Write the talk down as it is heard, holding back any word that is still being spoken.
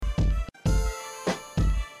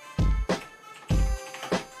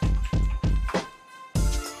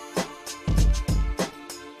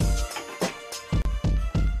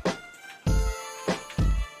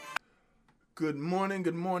Good morning,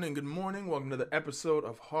 good morning, good morning. Welcome to the episode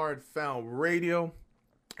of Hard Foul Radio.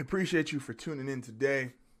 I appreciate you for tuning in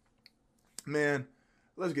today. Man,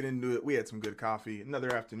 let's get into it. We had some good coffee.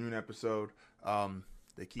 Another afternoon episode.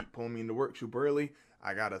 They keep pulling me into work super early.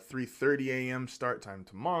 I got a 3:30 a.m. start time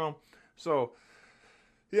tomorrow. So,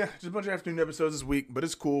 yeah, just a bunch of afternoon episodes this week, but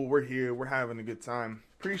it's cool. We're here. We're having a good time.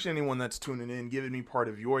 Appreciate anyone that's tuning in, giving me part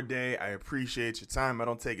of your day. I appreciate your time. I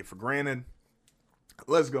don't take it for granted.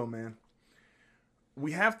 Let's go, man.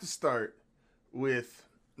 We have to start with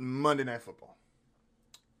Monday Night Football.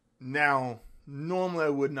 Now, normally I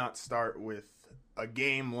would not start with a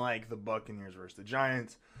game like the Buccaneers versus the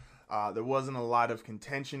Giants. There wasn't a lot of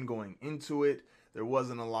contention going into it. There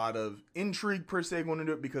wasn't a lot of intrigue per se going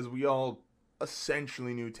into it because we all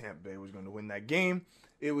essentially knew Tampa Bay was going to win that game.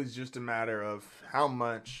 It was just a matter of how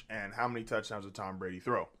much and how many touchdowns would Tom Brady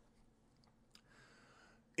throw.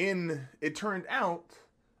 It turned out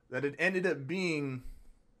that it ended up being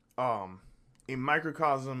a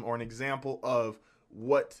microcosm or an example of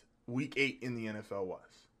what Week 8 in the NFL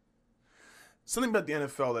was. Something about the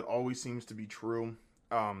NFL that always seems to be true,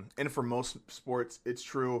 and for most sports it's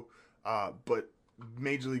true, but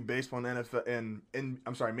Major League Baseball and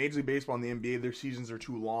NFL Major League Baseball and the NBA, their seasons are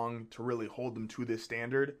too long to really hold them to this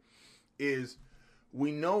standard, is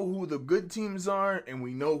we know who the good teams are and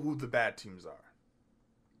we know who the bad teams are.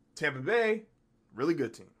 Tampa Bay, really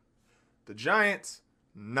good team. The Giants,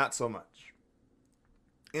 not so much.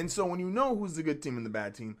 And so when you know who's the good team and the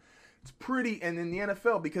bad team, it's pretty, and in the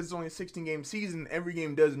NFL, because it's only a 16-game season, every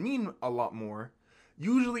game does mean a lot more.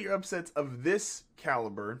 Usually your upsets of this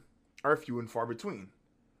caliber are few and far between.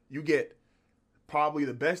 You get probably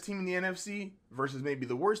the best team in the NFC versus maybe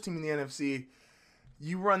the worst team in the NFC.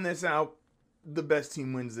 You run this out, the best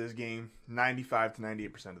team wins this game 95 to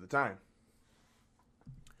 98% of the time.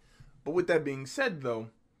 But with that being said, though,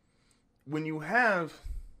 when you have,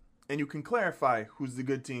 and you can clarify who's the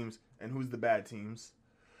good teams and who's the bad teams,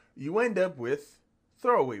 you end up with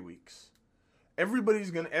throwaway weeks. Every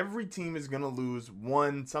team is gonna lose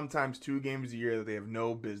one, sometimes 2 games a year that they have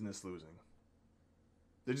no business losing.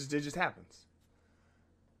 It just happens.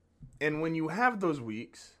 And when you have those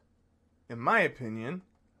weeks, in my opinion,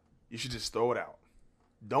 you should just throw it out.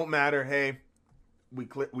 Don't matter, hey,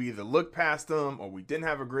 we either looked past them or we didn't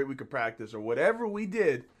have a great week of practice or whatever we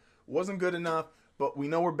did wasn't good enough, but we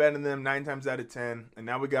know we're better than them 9 times out of 10, and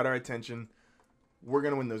now we got our attention. We're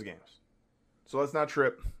going to win those games. So let's not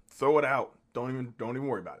trip. Throw it out. Don't even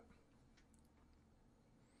worry about it.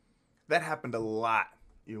 That happened a lot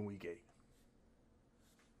in Week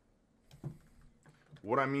 8.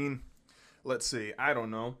 What I mean, let's see, I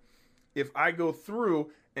don't know. If I go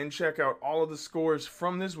through and check out all of the scores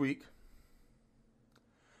from this week,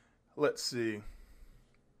 let's see.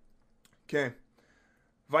 Okay.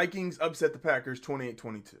 Vikings upset the Packers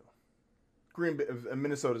 28-22.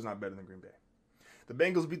 Minnesota's not better than Green Bay. The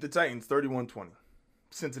Bengals beat the Titans 31-20.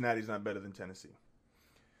 Cincinnati's not better than Tennessee.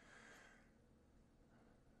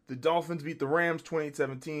 The Dolphins beat the Rams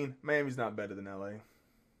 28-17. Miami's not better than LA.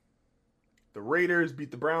 The Raiders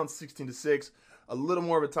beat the Browns 16-6. A little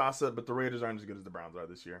more of a toss-up, but the Raiders aren't as good as the Browns are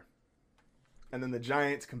this year. And then the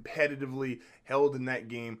Giants competitively held in that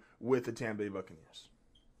game with the Tampa Bay Buccaneers.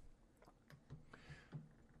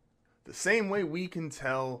 The same way we can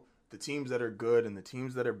tell the teams that are good and the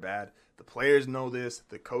teams that are bad, the players know this,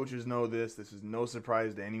 the coaches know this. This is no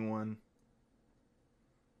surprise to anyone.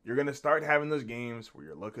 You're going to start having those games where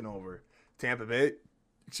you're looking over Tampa Bay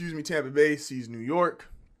sees New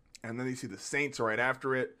York, and then they see the Saints right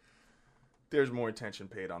after it. There's more attention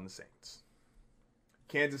paid on the Saints.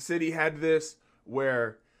 Kansas City had this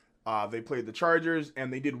where they played the Chargers,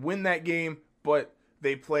 and they did win that game, but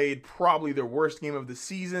they played probably their worst game of the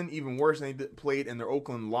season, even worse than they played in their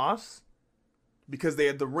Oakland loss, because they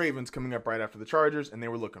had the Ravens coming up right after the Chargers, and they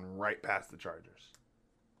were looking right past the Chargers.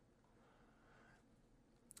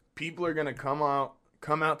 People are going to come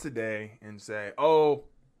out today and say, oh,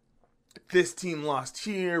 this team lost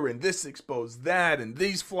here, and this exposed that, and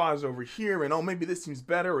these flaws over here, and oh, maybe this team's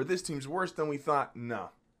better, or this team's worse than we thought. No.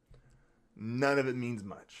 None of it means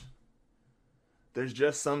much. There's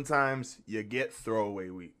just sometimes you get throwaway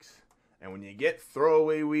weeks. And when you get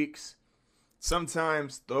throwaway weeks,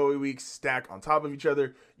 sometimes throwaway weeks stack on top of each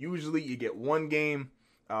other. Usually you get one game,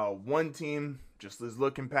 one team just is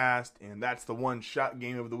looking past, and that's the one shot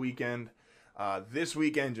game of the weekend. This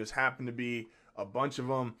weekend just happened to be a bunch of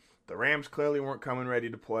them. The Rams clearly weren't coming ready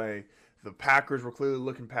to play. The Packers were clearly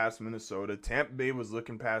looking past Minnesota. Tampa Bay was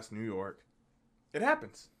looking past New York. It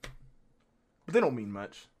happens. But they don't mean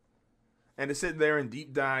much. And to sit there and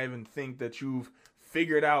deep dive and think that you've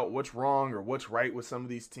figured out what's wrong or what's right with some of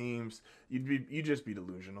these teams. You'd just be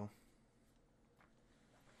delusional.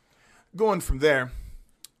 Going from there,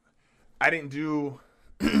 I didn't do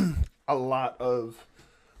a lot of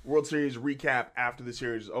World Series recap after the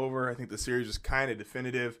series is over. I think the series is kind of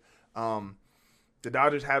definitive. The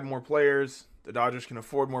Dodgers had more players. The Dodgers can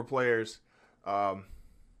afford more players.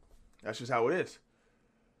 That's just how it is.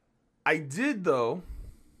 I did, though,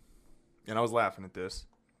 and I was laughing at this,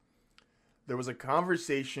 there was a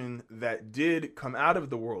conversation that did come out of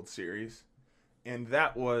the World Series, and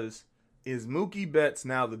that was, is Mookie Betts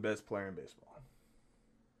now the best player in baseball?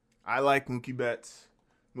 I like Mookie Betts.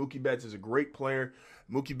 Mookie Betts is a great player.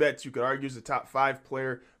 Mookie Betts, you could argue, is a top 5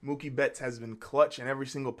 player. Mookie Betts has been clutch in every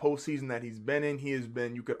single postseason that he's been in. He has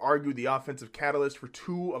been, you could argue, the offensive catalyst for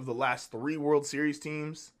 2 of the last 3 World Series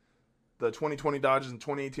teams, the 2020 Dodgers and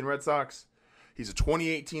 2018 Red Sox. He's a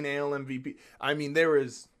 2018 AL MVP. I mean, there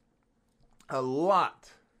is a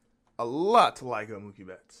lot to like about Mookie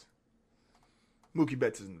Betts. Mookie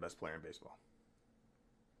Betts isn't the best player in baseball.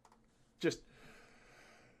 Just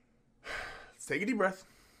let's take a deep breath.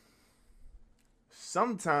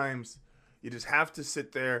 Sometimes you just have to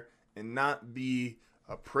sit there and not be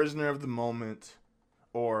a prisoner of the moment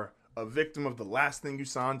or a victim of the last thing you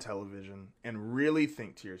saw on television and really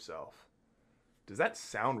think to yourself, does that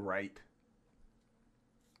sound right?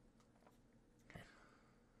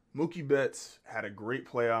 Mookie Betts had a great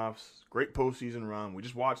playoffs, great postseason run. We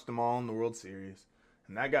just watched them all in the World Series.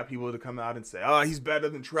 And that got people to come out and say, oh, he's better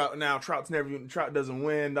than Trout now. Trout doesn't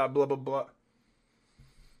win, blah, blah, blah.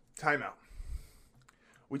 Timeout.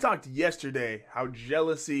 We talked yesterday how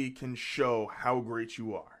jealousy can show how great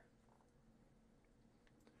you are.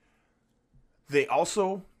 They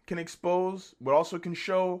also can expose, what also can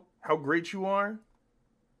show how great you are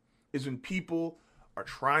is when people are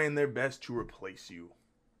trying their best to replace you.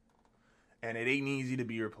 And it ain't easy to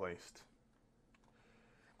be replaced.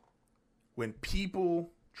 When people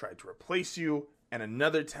try to replace you, and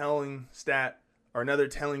another telling stat or another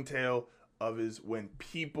telling tale of is when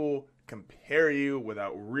people compare you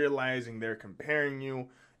without realizing they're comparing you.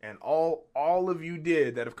 And all of you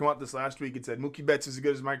did that have come out this last week and said Mookie Betts is as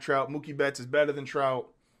good as Mike Trout, Mookie Betts is better than Trout.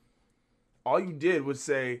 All you did was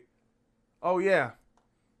say, oh yeah,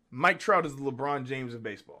 Mike Trout is the LeBron James of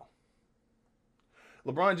baseball.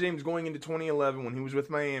 LeBron James going into 2011 when he was with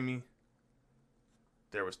Miami,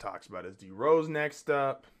 there was talks about is D Rose next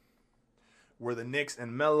up? Were the Knicks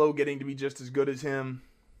and Melo getting to be just as good as him?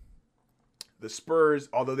 The Spurs,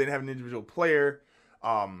 although they didn't have an individual player,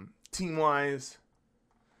 team-wise,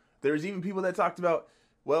 there's even people that talked about,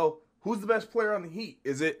 well, who's the best player on the Heat?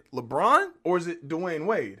 Is it LeBron or is it Dwayne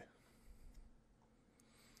Wade?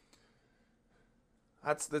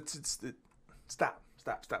 Stop.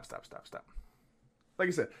 Like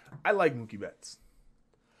I said, I like Mookie Betts.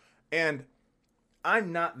 And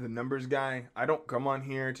I'm not the numbers guy. I don't come on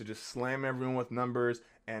here to just slam everyone with numbers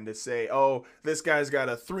and to say, oh, this guy's got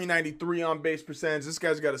a 393 on base percentage, this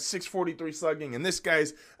guy's got a 643 slugging, and this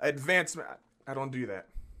guy's advancement. I don't do that.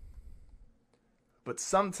 But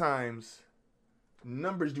sometimes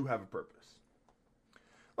numbers do have a purpose.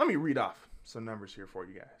 Let me read off some numbers here for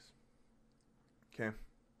you guys. Okay.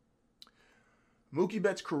 Mookie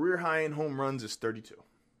Betts' career high in home runs is 32.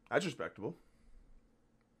 That's respectable.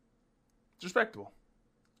 It's respectable.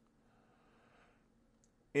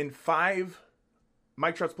 In 5,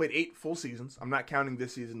 Mike Trout's played 8 full seasons. I'm not counting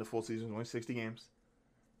this season the full season, only 60 games.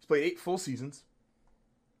 He's played 8 full seasons.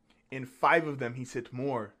 In 5 of them, he's hit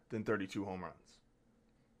more than 32 home runs.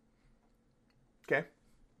 Okay.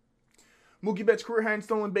 Mookie Betts' career high in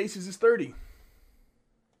stolen bases is 30.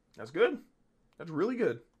 That's good. That's really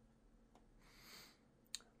good.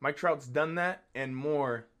 Mike Trout's done that and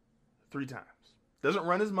more 3 times. Doesn't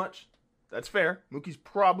run as much. That's fair. Mookie's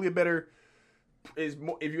probably a better. If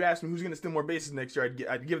you ask me who's going to steal more bases next year,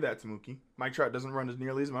 I'd give that to Mookie. Mike Trout doesn't run as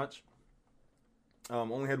nearly as much.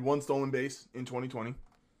 Only had 1 stolen base in 2020.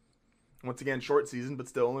 Once again, short season, but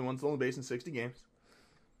still only 1 stolen base in 60 games.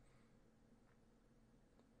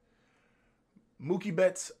 Mookie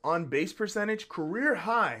Betts on base percentage, career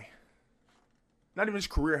high. Not even his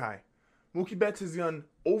career high. Mookie Betts has gone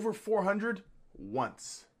over 400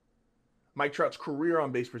 once. Mike Trout's career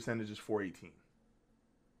on base percentage is 418.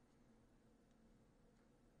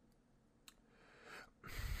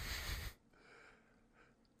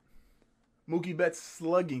 Mookie Betts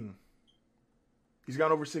slugging. He's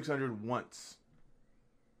gone over 600 once.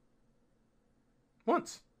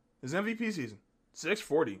 Once. His MVP season.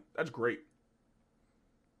 640. That's great.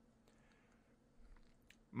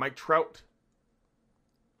 Mike Trout.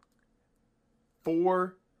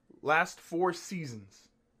 Last 4 seasons.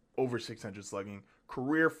 Over 600 slugging.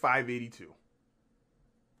 Career 582.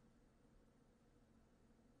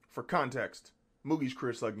 For context, Moogie's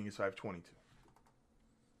career slugging is 522.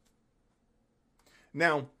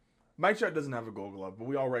 Now, Mike Trout doesn't have a Gold Glove, but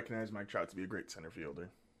we all recognize Mike Trout to be a great center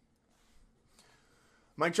fielder.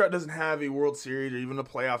 Mike Trout doesn't have a World Series or even a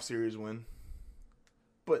playoff series win.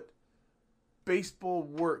 But baseball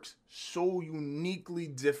works so uniquely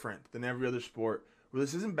different than every other sport, where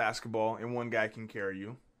this isn't basketball and one guy can carry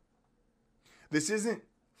you. This isn't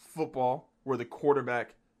football where the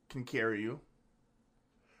quarterback can carry you.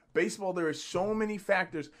 Baseball, there are so many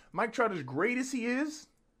factors. Mike Trout, as great as he is,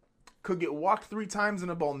 could get walked 3 times and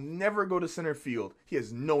the ball never go to center field. He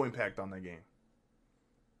has no impact on the game.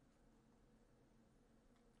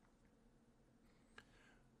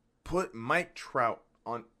 Put Mike Trout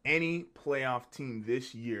on any playoff team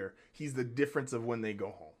this year, he's the difference of when they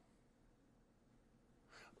go home.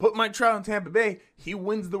 Put Mike Trout in Tampa Bay, he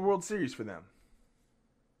wins the World Series for them.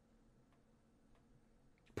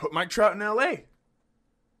 Put Mike Trout in LA,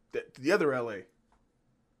 the other LA.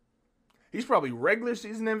 He's probably regular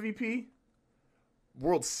season MVP,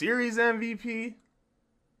 World Series MVP.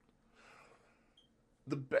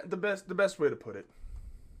 The best way to put it.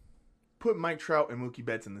 Put Mike Trout and Mookie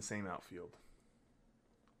Betts in the same outfield.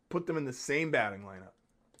 Put them in the same batting lineup.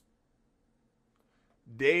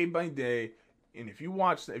 Day by day, and if you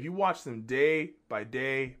watch them day by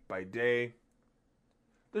day by day,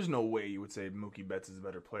 there's no way you would say Mookie Betts is a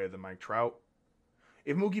better player than Mike Trout.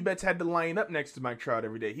 If Mookie Betts had to line up next to Mike Trout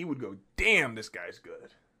every day, he would go, damn, this guy's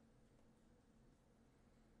good.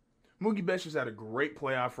 Mookie Betts just had a great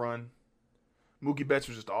playoff run. Mookie Betts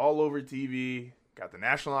was just all over TV, got the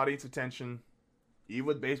national audience attention, even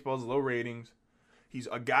with baseball's low ratings. He's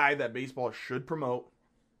a guy that baseball should promote,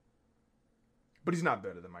 but he's not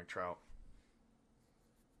better than Mike Trout.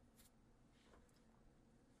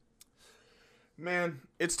 Man,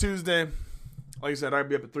 it's Tuesday. Like I said, I'd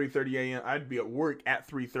be up at 3:30 a.m. I'd be at work at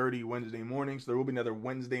 3:30 Wednesday morning, so there will be another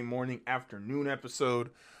Wednesday morning afternoon episode.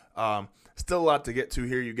 Still a lot to get to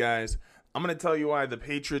here, you guys. I'm going to tell you why the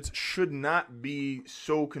Patriots should not be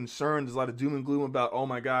so concerned. There's a lot of doom and gloom about, oh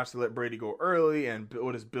my gosh, they let Brady go early, and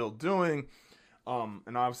what is Bill doing?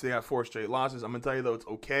 And obviously they have 4 straight losses. I'm going to tell you, though, it's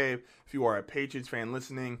okay if you are a Patriots fan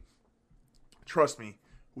listening. Trust me,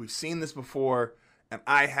 we've seen this before, and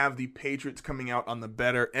I have the Patriots coming out on the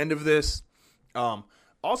better end of this.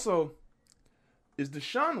 Also, is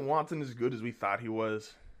Deshaun Watson as good as we thought he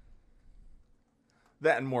was?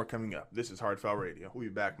 That and more coming up. This is Hard Foul Radio. We'll be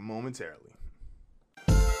back momentarily.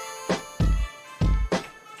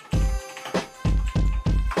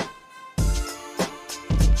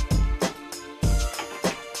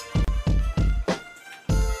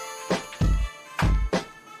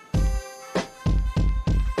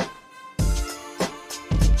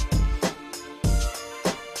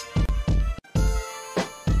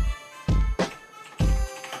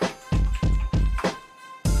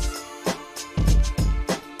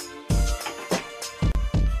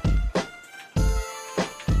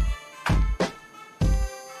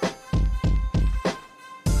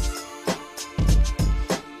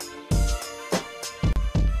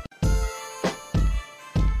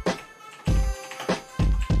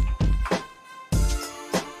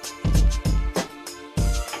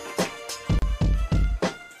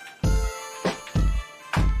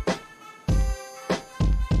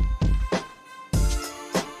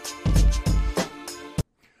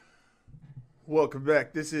 Welcome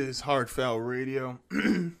back. This is Hard Foul Radio.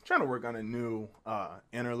 Trying to work on a new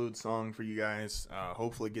interlude song for you guys.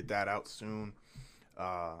 Hopefully get that out soon.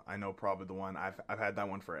 I know probably the one. I've had that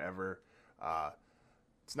one forever.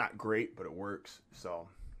 It's not great, but it works. So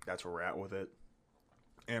that's where we're at with it.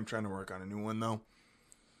 And I'm trying to work on a new one, though.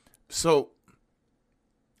 So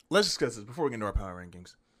let's discuss this before we get into our power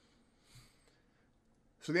rankings.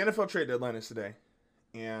 So the NFL trade deadline is today.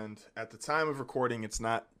 And at the time of recording, it's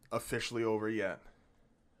not officially over yet.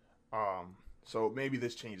 So maybe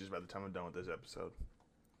this changes by the time I'm done with this episode.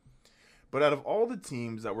 But out of all the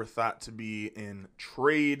teams that were thought to be in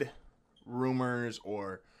trade rumors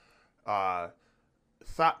or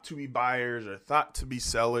thought to be buyers or thought to be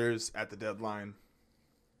sellers at the deadline,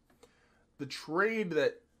 the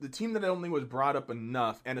team that only was brought up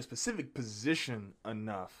enough and a specific position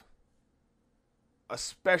enough,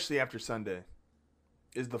 especially after Sunday,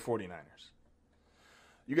 is the 49ers.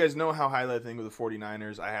 You guys know how highly I think of the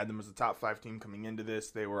 49ers. I had them as the top 5 team coming into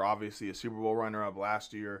this. They were obviously a Super Bowl runner-up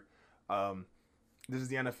last year. This is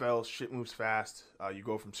the NFL. Shit moves fast. You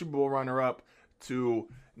go from Super Bowl runner-up to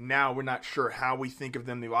now we're not sure how we think of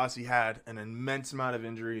them. They've obviously had an immense amount of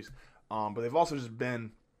injuries, but they've also just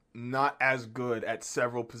been not as good at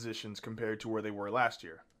several positions compared to where they were last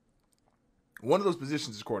year. One of those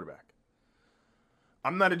positions is quarterback.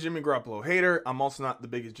 I'm not a Jimmy Garoppolo hater. I'm also not the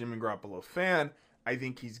biggest Jimmy Garoppolo fan. I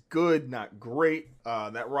think he's good, not great.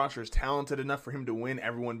 That roster is talented enough for him to win.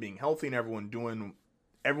 Everyone being healthy and everyone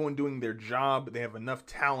doing their job. They have enough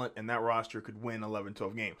talent, and that roster could win 11,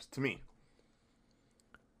 12 games, to me.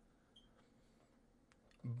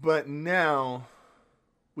 But now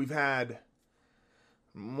we've had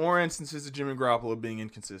more instances of Jimmy Garoppolo being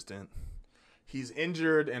inconsistent. He's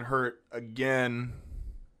injured and hurt again.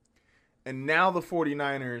 And now the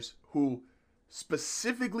 49ers, who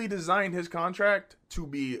specifically designed his contract to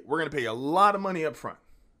be, we're going to pay a lot of money up front.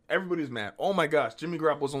 Everybody's mad. Oh my gosh, Jimmy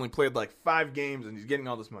Garoppolo's only played like 5 games and he's getting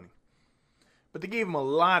all this money. But they gave him a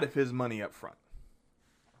lot of his money up front.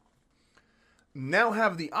 Now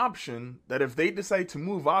have the option that if they decide to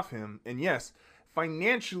move off him, and yes,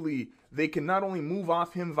 financially, they can not only move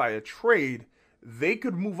off him via trade, they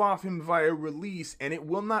could move off him via release, and it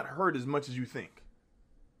will not hurt as much as you think.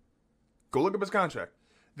 Go look up his contract.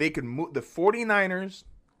 They could move. The 49ers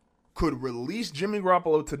could release Jimmy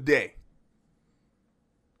Garoppolo today,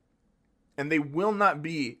 and they will not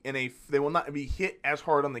be hit as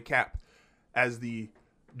hard on the cap as the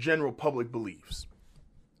general public believes.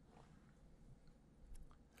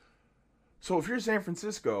 So if you're San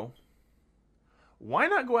Francisco, why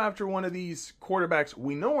not go after one of these quarterbacks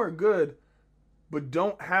we know are good, but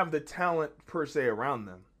don't have the talent per se around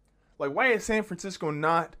them? Like, why is San Francisco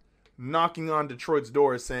not knocking on Detroit's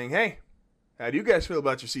door saying, hey, how do you guys feel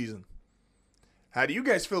about your season? How do you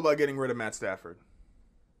guys feel about getting rid of Matt Stafford?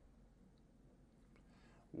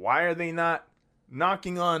 Why are they not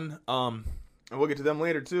knocking on, and we'll get to them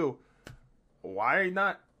later too, why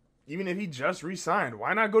not, even if he just re-signed,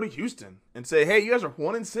 why not go to Houston and say, hey, you guys are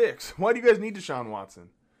 1-6. Why do you guys need Deshaun Watson?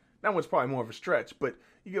 That one's probably more of a stretch, but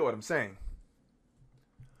you get what I'm saying.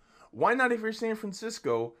 Why not, if you're San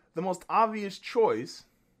Francisco, the most obvious choice,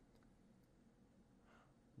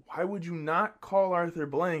 why would you not call Arthur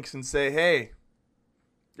Blanks and say, hey,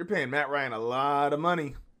 you're paying Matt Ryan a lot of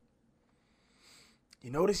money.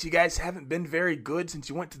 You notice you guys haven't been very good since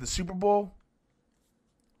you went to the Super Bowl?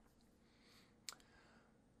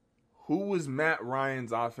 Who was Matt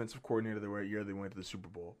Ryan's offensive coordinator the year they went to the Super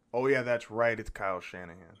Bowl? Oh, yeah, that's right. It's Kyle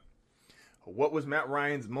Shanahan. What was Matt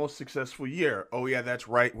Ryan's most successful year? Oh, yeah, that's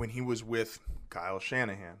right. When he was with Kyle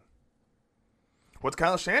Shanahan. What's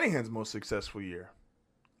Kyle Shanahan's most successful year?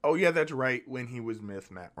 Oh, yeah, that's right, when he was with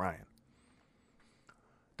Matt Ryan.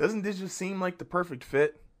 Doesn't this just seem like the perfect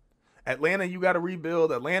fit? Atlanta, you got to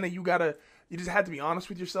rebuild. Atlanta, you just have to be honest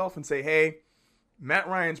with yourself and say, hey, Matt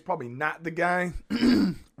Ryan's probably not the guy.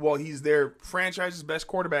 Well, he's their franchise's best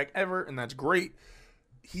quarterback ever, and that's great.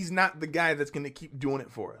 He's not the guy that's going to keep doing it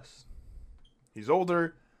for us. He's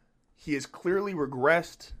older. He has clearly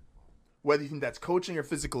regressed. Whether you think that's coaching or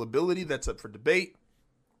physical ability, that's up for debate.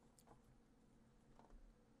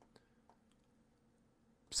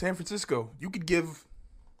 San Francisco, you could give,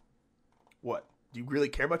 what? Do you really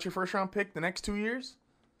care about your first round pick the next 2 years?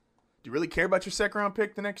 Do you really care about your second round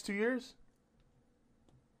pick the next 2 years?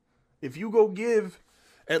 If you go give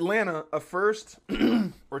Atlanta a first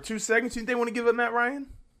or 2 seconds, you think they want to give up Matt Ryan?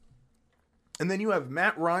 And then you have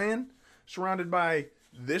Matt Ryan surrounded by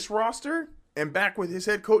this roster and back with his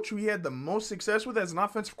head coach who he had the most success with as an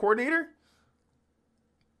offensive coordinator?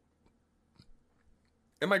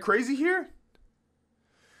 Am I crazy here?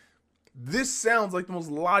 This sounds like the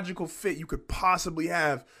most logical fit you could possibly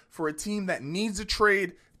have for a team that needs a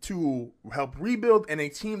trade to help rebuild and a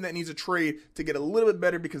team that needs a trade to get a little bit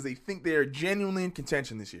better because they think they are genuinely in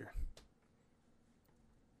contention this year.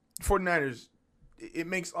 49ers, it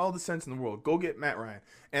makes all the sense in the world. Go get Matt Ryan.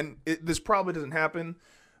 And this probably doesn't happen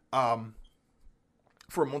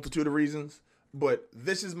for a multitude of reasons, but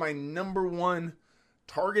this is my number one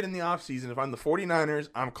target in the offseason. If I'm the 49ers,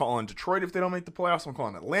 I'm calling Detroit if they don't make the playoffs. I'm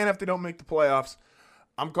calling Atlanta if they don't make the playoffs.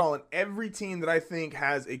 I'm calling every team that I think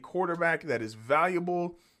has a quarterback that is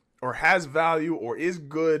valuable or has value or is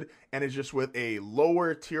good and is just with a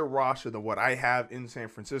lower tier roster than what I have in San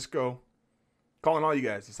Francisco. Calling all you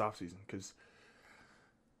guys this offseason because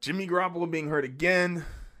Jimmy Garoppolo being hurt again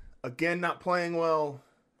not playing well.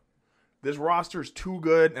 This roster is too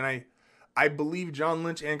good, and I believe John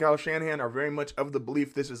Lynch and Kyle Shanahan are very much of the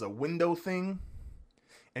belief this is a window thing,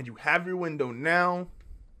 and you have your window now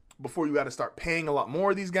before you got to start paying a lot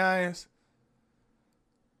more of these guys.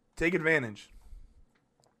 Take advantage.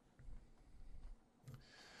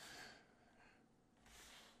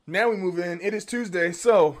 Now we move in. It is Tuesday,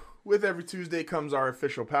 so with every Tuesday comes our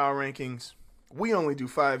official power rankings. We only do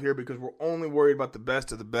 5 here because we're only worried about the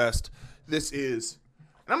best of the best. This is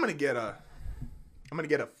And I'm gonna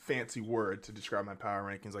get a fancy word to describe my power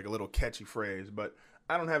rankings, like a little catchy phrase, but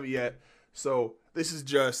I don't have it yet. So this is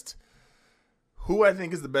just who I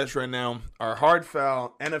think is the best right now. Our hard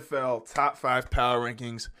foul NFL top 5 power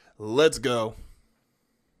rankings. Let's go.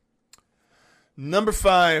 Number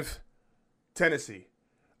 5, Tennessee.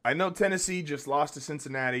 I know Tennessee just lost to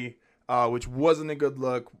Cincinnati, which wasn't a good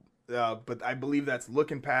look, but I believe that's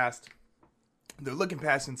looking past. They're looking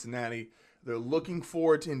past Cincinnati. They're looking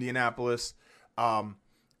forward to Indianapolis.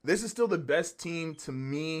 This is still the best team to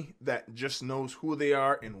me that just knows who they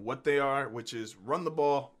are and what they are, which is run the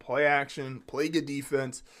ball, play action, play good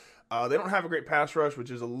defense. They don't have a great pass rush, which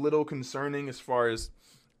is a little concerning as far as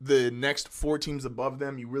the next 4 teams above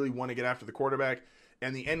them. You really want to get after the quarterback.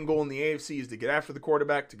 And the end goal in the AFC is to get after the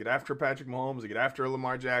quarterback, to get after Patrick Mahomes, to get after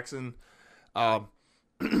Lamar Jackson.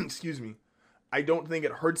 Excuse me. I don't think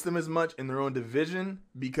it hurts them as much in their own division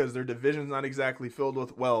because their division's not exactly filled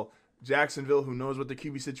with, well, Jacksonville, who knows what the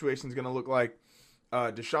QB situation is going to look like.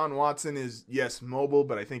 Deshaun Watson is, yes, mobile,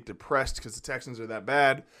 but I think depressed because the Texans are that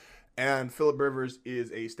bad. And Phillip Rivers is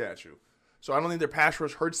a statue. So I don't think their pass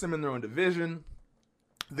rush hurts them in their own division.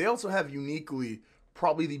 They also have uniquely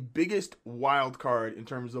probably the biggest wild card in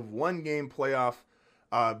terms of one-game playoff,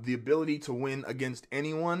 the ability to win against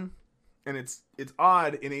anyone. And it's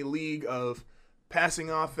odd in a league of passing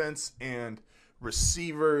offense and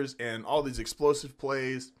receivers and all these explosive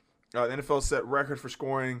plays. The NFL set record for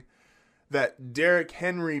scoring, that Derrick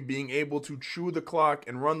Henry being able to chew the clock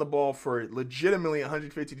and run the ball for legitimately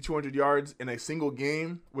 150 to 200 yards in a single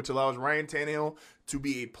game, which allows Ryan Tannehill to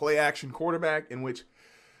be a play-action quarterback, in which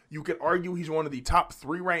you could argue he's one of the top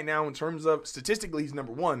 3 right now in terms of, statistically, he's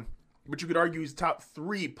number 1, but you could argue he's top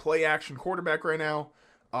 3 play-action quarterback right now.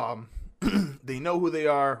 They know who they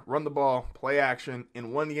are, run the ball, play action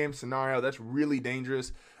in one-game scenario. That's really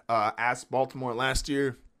dangerous. Asked Baltimore last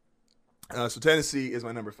year. So Tennessee is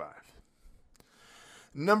my number 5.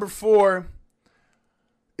 Number 4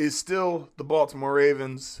 is still the Baltimore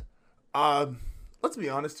Ravens. Let's be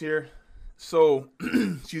honest here. So,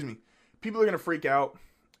 excuse me. People are going to freak out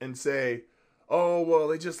and say, oh, well,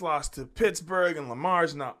 they just lost to Pittsburgh and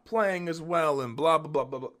Lamar's not playing as well and blah, blah, blah,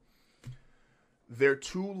 blah, blah. Their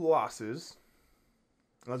 2 losses,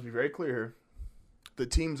 let's be very clear here, the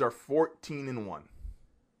teams are 14-1.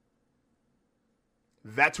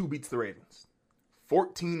 That's who beats the Ravens.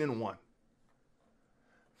 14-1.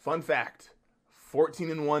 Fun fact,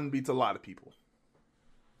 14-1 beats a lot of people.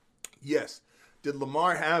 Yes. Did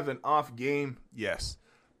Lamar have an off game? Yes.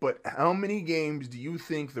 But how many games do you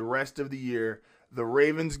think the rest of the year the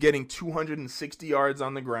Ravens getting 260 yards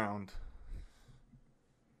on the ground,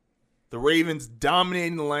 the Ravens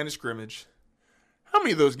dominating the line of scrimmage, how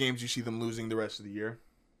many of those games do you see them losing the rest of the year?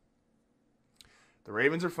 The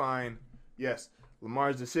Ravens are fine. Yes,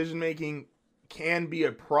 Lamar's decision-making can be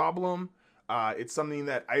a problem. It's something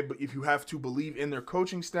that if you have to believe in their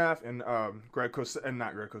coaching staff and Greg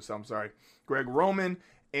Roman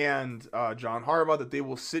and John Harbaugh, that they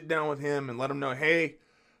will sit down with him and let him know, hey,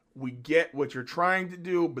 we get what you're trying to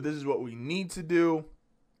do, but this is what we need to do.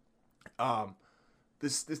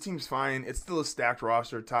 This team's fine. It's still a stacked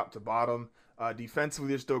roster, top to bottom. Defensively,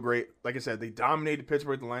 they're still great. Like I said, they dominated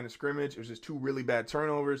Pittsburgh at the line of scrimmage. It was just 2 really bad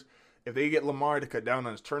turnovers. If they get Lamar to cut down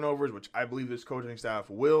on his turnovers, which I believe this coaching staff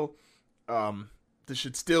will, this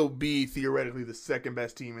should still be theoretically the second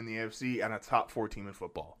best team in the AFC and a top 4 team in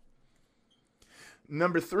football.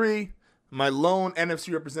 Number 3, my lone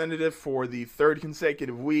NFC representative for the 3rd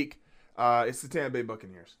consecutive week, it's the Tampa Bay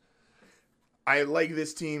Buccaneers. I like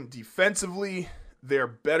this team defensively. They're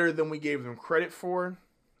better than we gave them credit for.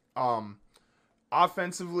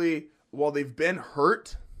 Offensively, while they've been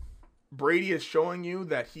hurt, Brady is showing you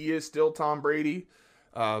that he is still Tom Brady,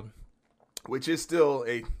 which is still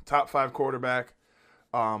a top 5 quarterback.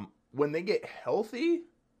 When they get healthy,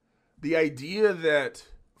 the idea that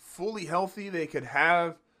fully healthy they could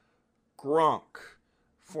have Gronk,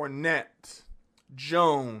 Fournette,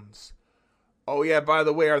 Jones. Oh, yeah, by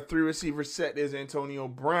the way, our 3 receiver set is Antonio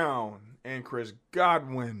Brown and Chris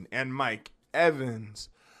Godwin and Mike Evans.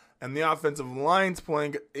 And the offensive line's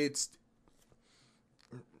playing.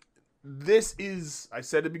 This is, I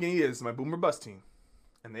said at the beginning, this is my boom or bust team.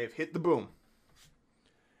 And they have hit the boom.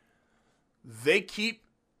 They keep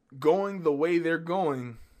going the way they're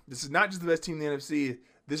going. This is not just the best team in the NFC.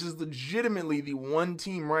 This is legitimately the one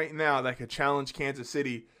team right now that could challenge Kansas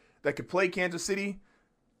City, that could play Kansas City,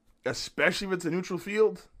 especially if it's a neutral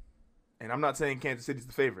field. And I'm not saying Kansas City's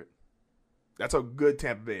the favorite. That's how good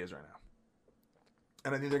Tampa Bay is right now.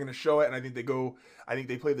 And I think they're going to show it, and I think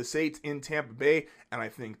they play the Saints in Tampa Bay, and I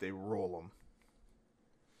think they roll them.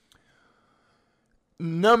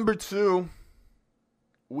 Number 2,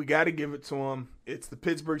 we got to give it to them. It's the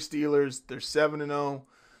Pittsburgh Steelers. They're 7-0.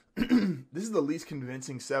 This is the least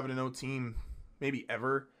convincing 7-0 team maybe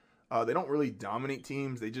ever. They don't really dominate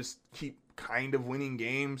teams. They just keep kind of winning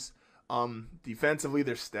games. Defensively,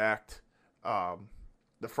 they're stacked. The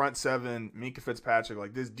front seven, Minkah Fitzpatrick,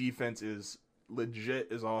 like this defense is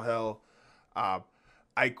legit as all hell.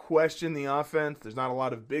 I question the offense. There's not a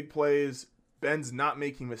lot of big plays. Ben's not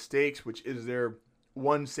making mistakes, which is their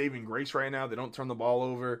one saving grace right now. They don't turn the ball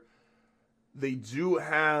over. They do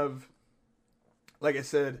have, like I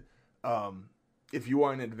said, if you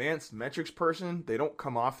are an advanced metrics person, they don't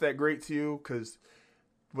come off that great to you because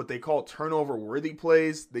what they call turnover-worthy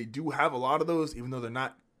plays, they do have a lot of those, even though they're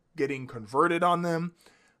not getting converted on them.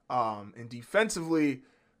 And defensively,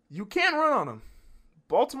 you can run on them.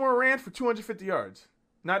 Baltimore ran for 250 yards.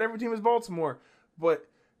 Not every team is Baltimore, but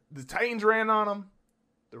the Titans ran on them.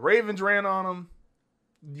 The Ravens ran on them.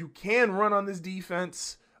 You can run on this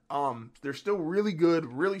defense. They're still really good,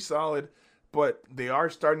 really solid, but they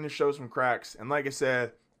are starting to show some cracks. And like I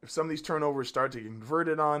said, if some of these turnovers start to get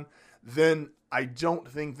converted on, then I don't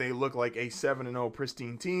think they look like a 7-0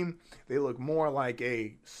 pristine team. They look more like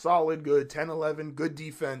a solid, good 10-11, good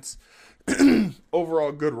defense,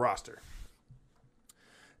 overall good roster.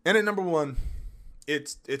 And at number 1,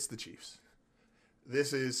 it's the Chiefs.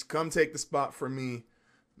 This is come take the spot from me.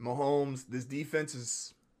 Mahomes, this defense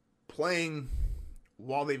is playing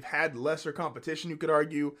while they've had lesser competition, you could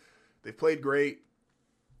argue. They've played great.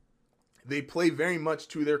 They play very much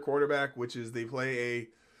to their quarterback, which is they play a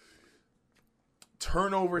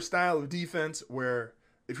turnover style of defense where,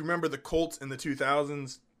 if you remember the Colts in the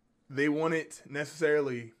 2000s, they weren't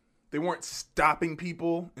stopping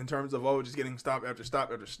people in terms of, just getting stop after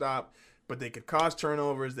stop after stop, but they could cause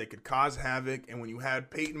turnovers, they could cause havoc, and when you had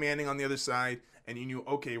Peyton Manning on the other side and you knew,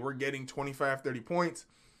 okay, we're getting 25, 30 points,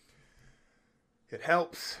 it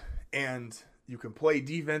helps, and you can play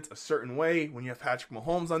defense a certain way. When you have Patrick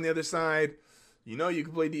Mahomes on the other side, you know you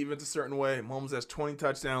can play defense a certain way. Mahomes has 20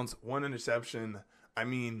 touchdowns, 1 interception. I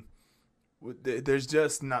mean, they're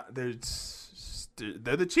the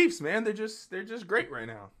Chiefs, man. They're just great right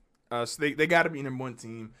now. So they got to be number 1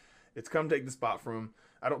 team. It's come take the spot from them.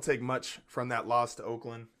 I don't take much from that loss to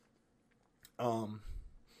Oakland.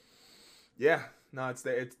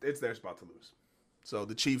 It's their spot to lose. So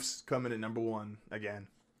the Chiefs come in at number 1 again.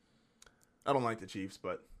 I don't like the Chiefs,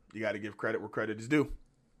 but you got to give credit where credit is due.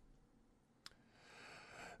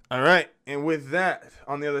 All right, and with that,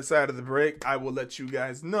 on the other side of the break, I will let you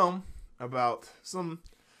guys know about some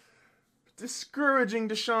discouraging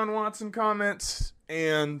Deshaun Watson comments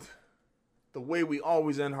and the way we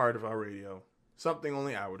always end Hard Foul Radio. Something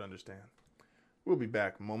only I would understand. We'll be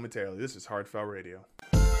back momentarily. This is Hard Foul Radio.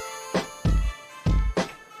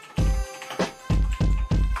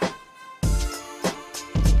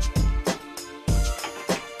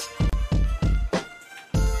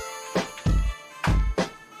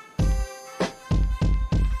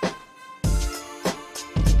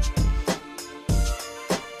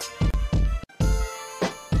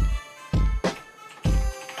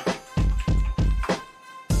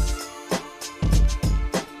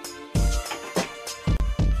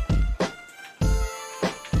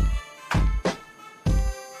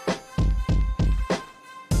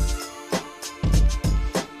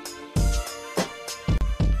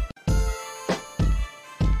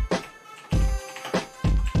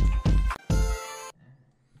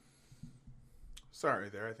 Sorry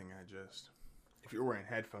there, I think if you're wearing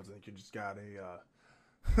headphones, I think you just got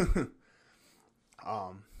a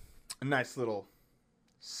nice little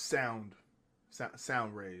sound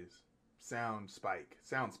spike.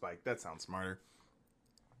 That sounds smarter.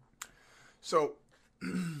 So,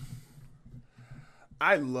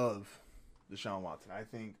 I love Deshaun Watson. I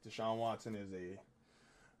think Deshaun Watson is a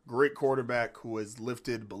great quarterback who has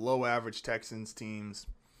lifted below average Texans teams.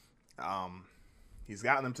 He's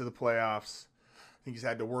gotten them to the playoffs. I think he's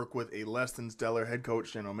had to work with a less than stellar head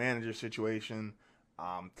coach, general manager situation.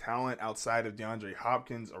 Talent outside of DeAndre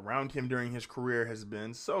Hopkins around him during his career has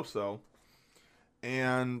been so-so.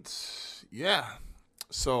 And,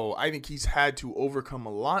 so I think he's had to overcome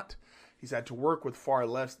a lot. He's had to work with far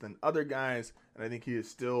less than other guys, and I think he has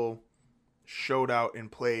still showed out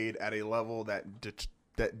and played at a level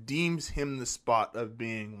that deems him the spot of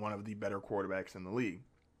being one of the better quarterbacks in the league.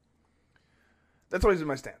 That's always been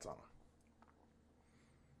my stance on him.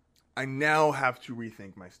 I now have to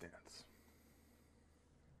rethink my stance.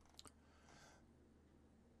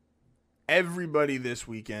 Everybody this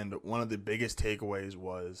weekend, one of the biggest takeaways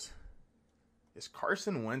was, is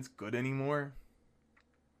Carson Wentz good anymore?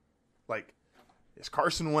 Like, is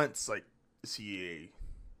Carson Wentz, is he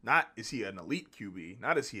an elite QB?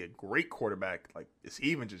 Not is he a great quarterback? Like, is he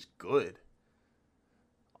even just good?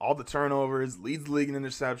 All the turnovers, leads the league in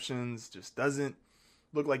interceptions, just doesn't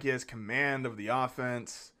look like he has command of the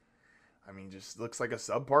offense. I mean, just looks like a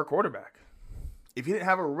subpar quarterback. If he didn't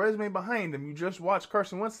have a resume behind him, you just watched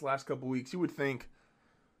Carson Wentz the last couple weeks, you would think,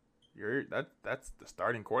 that's the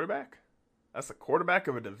starting quarterback? That's the quarterback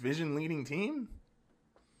of a division-leading team?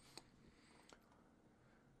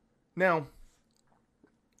 Now,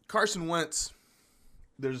 Carson Wentz,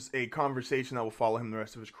 there's a conversation that will follow him the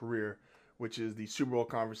rest of his career, which is the Super Bowl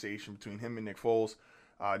conversation between him and Nick Foles.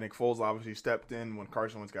 Nick Foles obviously stepped in when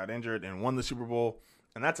Carson Wentz got injured and won the Super Bowl.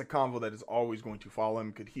 And that's a convo that is always going to follow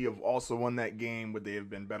him. Could he have also won that game? Would they have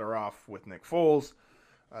been better off with Nick Foles?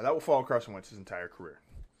 That will follow Carson Wentz's entire career.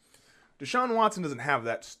 Deshaun Watson doesn't have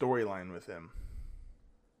that storyline with him.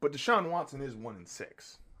 But Deshaun Watson is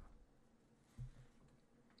 1-6.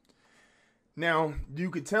 Now, you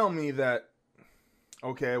could tell me that,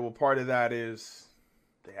 okay, well, part of that is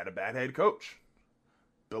they had a bad head coach.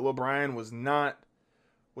 Bill O'Brien was not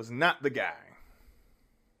the guy.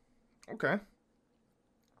 Okay.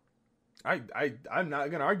 I'm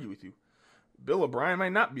not going to argue with you. Bill O'Brien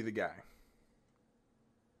might not be the guy.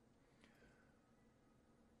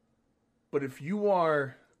 But if you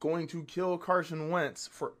are going to kill Carson Wentz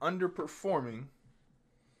for underperforming,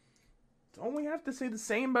 don't we have to say the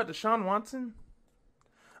same about Deshaun Watson?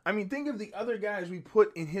 I mean, think of the other guys we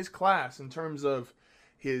put in his class in terms of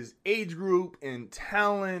his age group and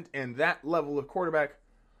talent and that level of quarterback.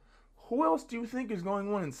 Who else do you think is going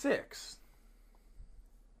 1-6?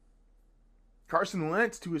 Carson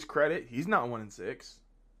Wentz, to his credit, he's not 1-6.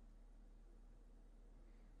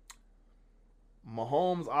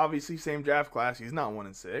 Mahomes, obviously, same draft class. He's not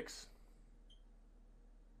 1-6.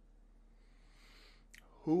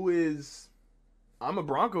 Who is... I'm a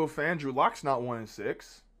Bronco fan. Drew Lock's not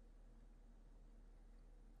 1-6.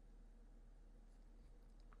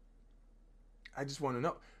 I just want to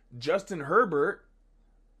know. Justin Herbert,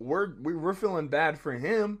 we're feeling bad for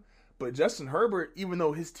him, but Justin Herbert, even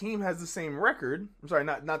though his team has the same record, I'm sorry,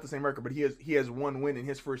 not the same record, but he has one win in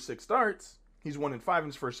his first 6 starts. He's 1-5 in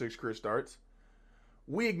his first 6 career starts.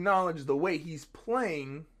 We acknowledge the way he's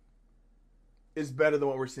playing is better than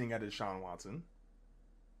what we're seeing out of Deshaun Watson.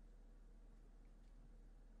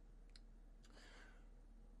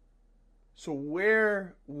 So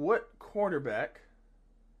what quarterback?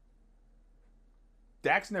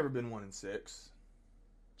 Dak's never been 1-6.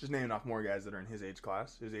 Just naming off more guys that are in his age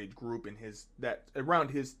class, his age group, and around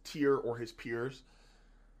his tier or his peers.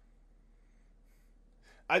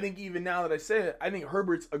 I think even now that I say it, I think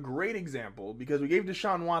Herbert's a great example because we gave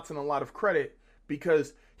Deshaun Watson a lot of credit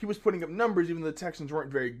because he was putting up numbers even though the Texans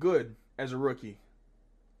weren't very good as a rookie.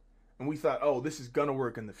 And we thought, oh, this is going to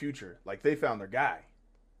work in the future. Like, they found their guy.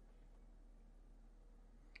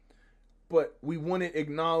 But we wouldn't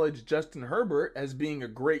acknowledge Justin Herbert as being a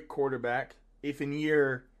great quarterback if in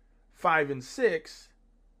year 5 and 6,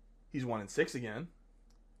 he's 1-6 again.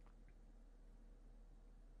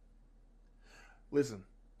 Listen,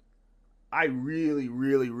 I really,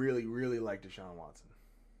 really, really, really like Deshaun Watson.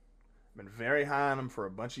 I've been very high on him for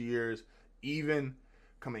a bunch of years, even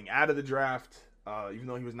coming out of the draft, even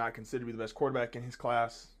though he was not considered to be the best quarterback in his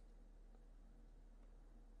class.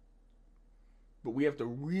 But we have to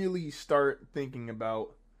really start thinking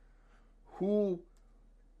about who,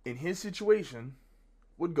 in his situation,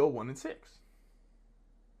 would go 1-6.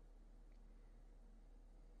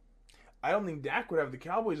 I don't think Dak would have the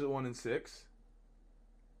Cowboys at 1-6.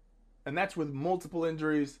 And that's with multiple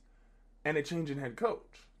injuries and a change in head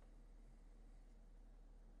coach.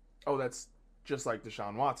 Oh, that's just like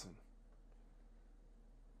Deshaun Watson.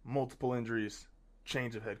 Multiple injuries,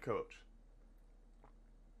 change of head coach.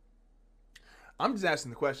 I'm just asking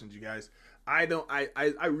the questions, you guys. I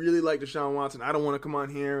really like Deshaun Watson. I don't want to come on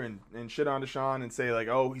here and shit on Deshaun and say, like,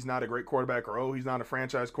 oh, he's not a great quarterback or, oh, he's not a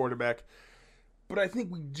franchise quarterback. But I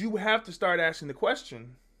think we do have to start asking the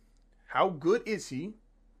question, how good is he?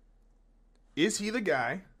 Is he the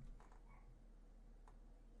guy?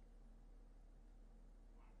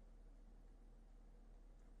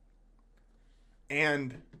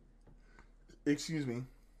 And,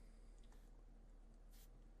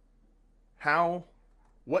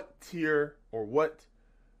 what tier or what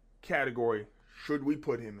category should we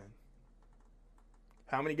put him in?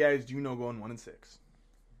 How many guys do you know going 1-6?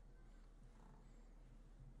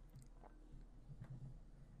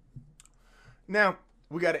 Now,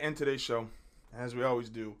 we got to end today's show, as we always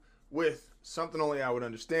do, with something only I would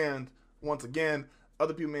understand. Once again,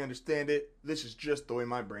 other people may understand it. This is just the way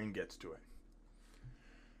my brain gets to it.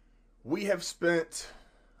 We have spent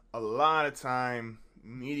a lot of time,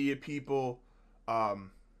 media people,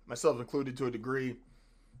 myself included to a degree,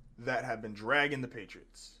 that have been dragging the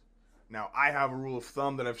Patriots. Now, I have a rule of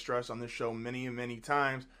thumb that I've stressed on this show many and many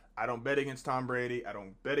times. I don't bet against Tom Brady. I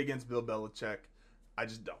don't bet against Bill Belichick. I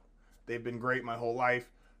just don't. They've been great my whole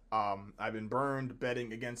life. I've been burned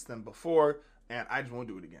betting against them before, and I just won't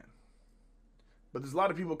do it again. But there's a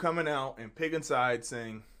lot of people coming out and picking sides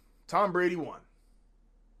saying, Tom Brady won.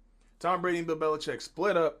 Tom Brady and Bill Belichick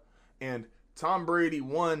split up, and Tom Brady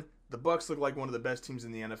won. The Bucs look like one of the best teams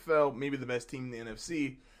in the NFL, maybe the best team in the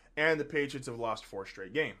NFC, and the Patriots have lost 4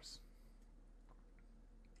 straight games.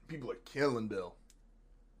 People are killing Bill.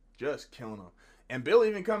 Just killing him. And Bill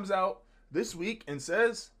even comes out this week and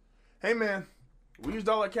says, hey man, we used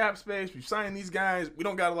all our cap space. We've signed these guys. We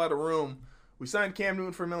don't got a lot of room. We signed Cam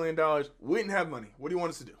Newton for $1 million. We didn't have money. What do you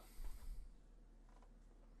want us to do?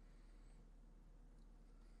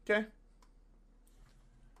 Okay.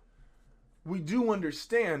 We do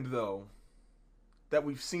understand, though, that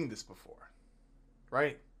we've seen this before.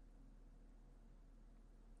 Right?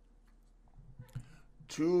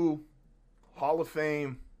 2 Hall of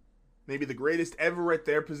Fame, maybe the greatest ever at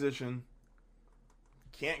their position,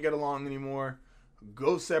 can't get along anymore,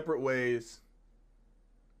 go separate ways.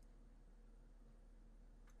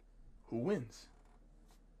 Who wins?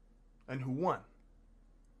 And who won?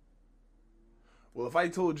 Well, if I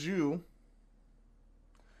told you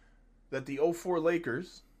that the 04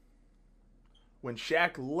 Lakers, when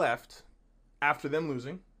Shaq left after them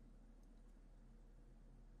losing,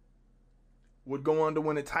 would go on to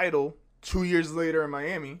win a title 2 years later in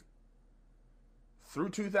Miami, through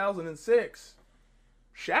 2006,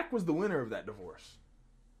 Shaq was the winner of that divorce.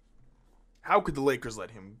 How could the Lakers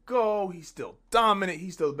let him go? He's still dominant.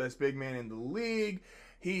 He's still the best big man in the league.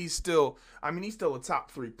 He's still a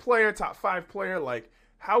top 3 player, top 5 player. Like,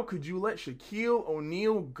 how could you let Shaquille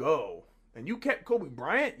O'Neal go? And you kept Kobe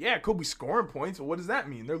Bryant? Yeah, Kobe's scoring points, but what does that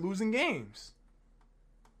mean? They're losing games.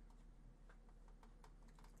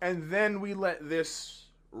 And then we let this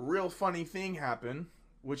real funny thing happen,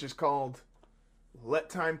 which is called let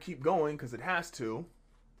time keep going, because it has to.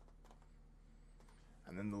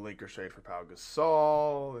 And then the Lakers trade for Pau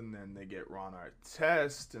Gasol, and then they get Ron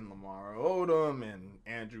Artest and Lamar Odom and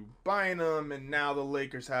Andrew Bynum, and now the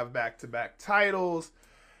Lakers have back-to-back titles.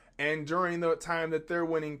 And during the time that they're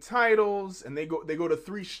winning titles, and they go to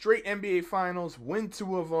 3 straight NBA Finals, win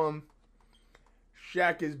 2 of them,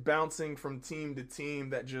 Shaq is bouncing from team to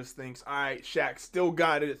team that just thinks, all right, Shaq still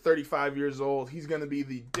got it at 35 years old. He's going to be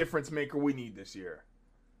the difference maker we need this year.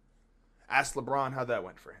 Ask LeBron how that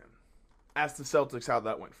went for him. Ask the Celtics how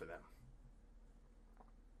that went for them.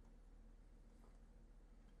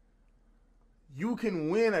 You can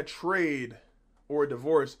win a trade or a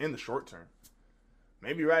divorce in the short term.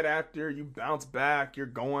 Maybe right after you bounce back, you're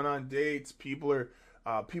going on dates. People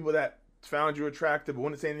that found you attractive but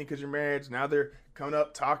wouldn't say anything because you're married. Now they're coming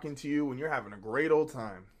up talking to you when you're having a great old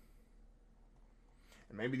time.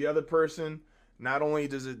 And maybe the other person, not only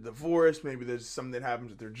does it divorce, maybe there's something that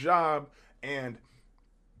happens at their job, and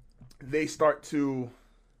they start to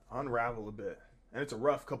unravel a bit. And it's a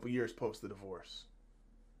rough couple years post the divorce.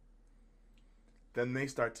 Then they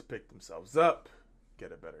start to pick themselves up,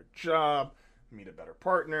 get a better job, meet a better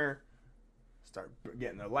partner, start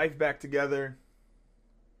getting their life back together.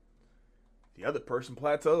 The other person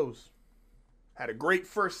plateaus. Had a great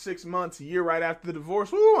first 6 months, a year right after the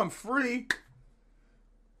divorce. Ooh, I'm free.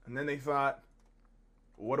 And then they thought,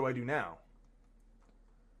 what do I do now?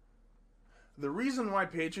 The reason why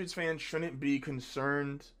Patriots fans shouldn't be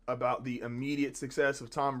concerned about the immediate success of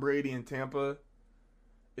Tom Brady in Tampa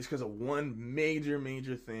is because of one major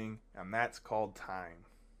thing, and that's called time.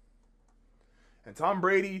 And Tom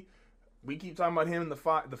Brady, we keep talking about him in the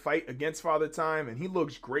fight against Father Time, and he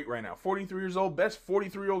looks great right now. 43 years old, best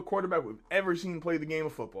 43-year-old quarterback we've ever seen play the game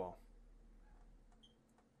of football.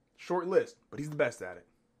 Short list, but he's the best at it.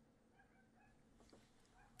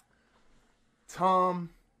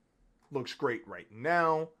 Tom looks great right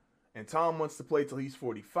now, and Tom wants to play till he's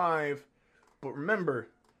 45. But remember,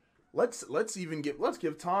 let's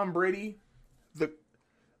give Tom Brady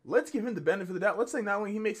let's give him the benefit of the doubt. Let's say not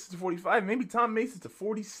only he makes it to 45, maybe Tom makes it to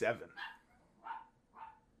 47.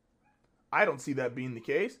 I don't see that being the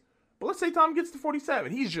case, but let's say Tom gets to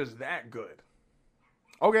 47. He's just that good.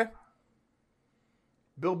 Okay.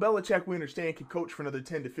 Bill Belichick, we understand, can coach for another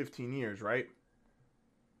 10 to 15 years, right?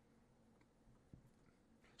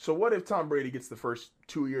 So what if Tom Brady gets the first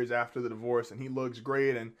 2 years after the divorce and he looks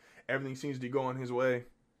great and everything seems to be going his way?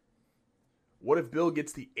 What if Bill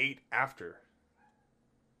gets the 8 after?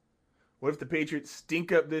 What if the Patriots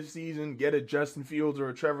stink up this season, get a Justin Fields or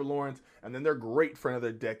a Trevor Lawrence, and then they're great for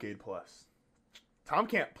another decade plus? Tom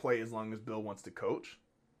can't play as long as Bill wants to coach.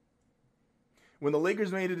 When the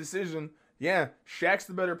Lakers made a decision, yeah, Shaq's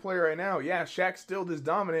the better player right now. Yeah, Shaq's still this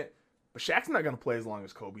dominant, but Shaq's not going to play as long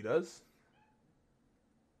as Kobe does.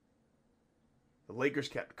 The Lakers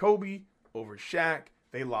kept Kobe over Shaq.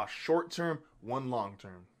 They lost short term, won long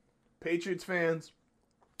term. Patriots fans,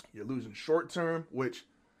 you're losing short term, which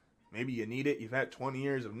maybe you need it. You've had 20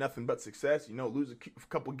 years of nothing but success. Lose a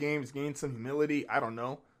couple games, gain some humility. I don't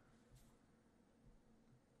know.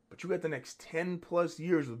 But you got the next 10 plus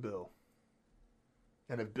years with Bill.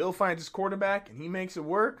 And if Bill finds his quarterback and he makes it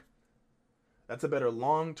work, that's a better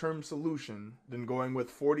long-term solution than going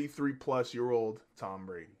with 43-plus-year-old Tom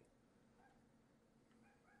Brady.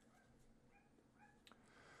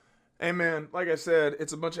 Hey, man, like I said,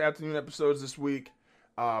 it's a bunch of afternoon episodes this week.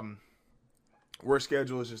 Work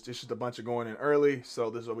schedule is just a bunch of going in early, so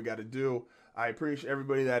this is what we got to do. I appreciate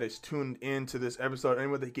everybody that is tuned in to this episode.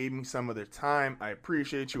 Anyone that gave me some of their time, I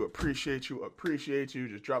appreciate you.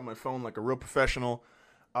 Just dropped my phone like a real professional.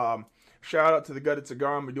 Shout out to the Gutted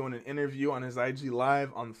Cigar. I'm doing an interview on his IG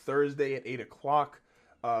Live on Thursday at 8 o'clock.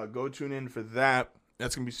 Go tune in for that.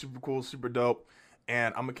 That's going to be super cool, super dope.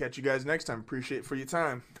 And I'm going to catch you guys next time. Appreciate it for your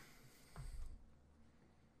time.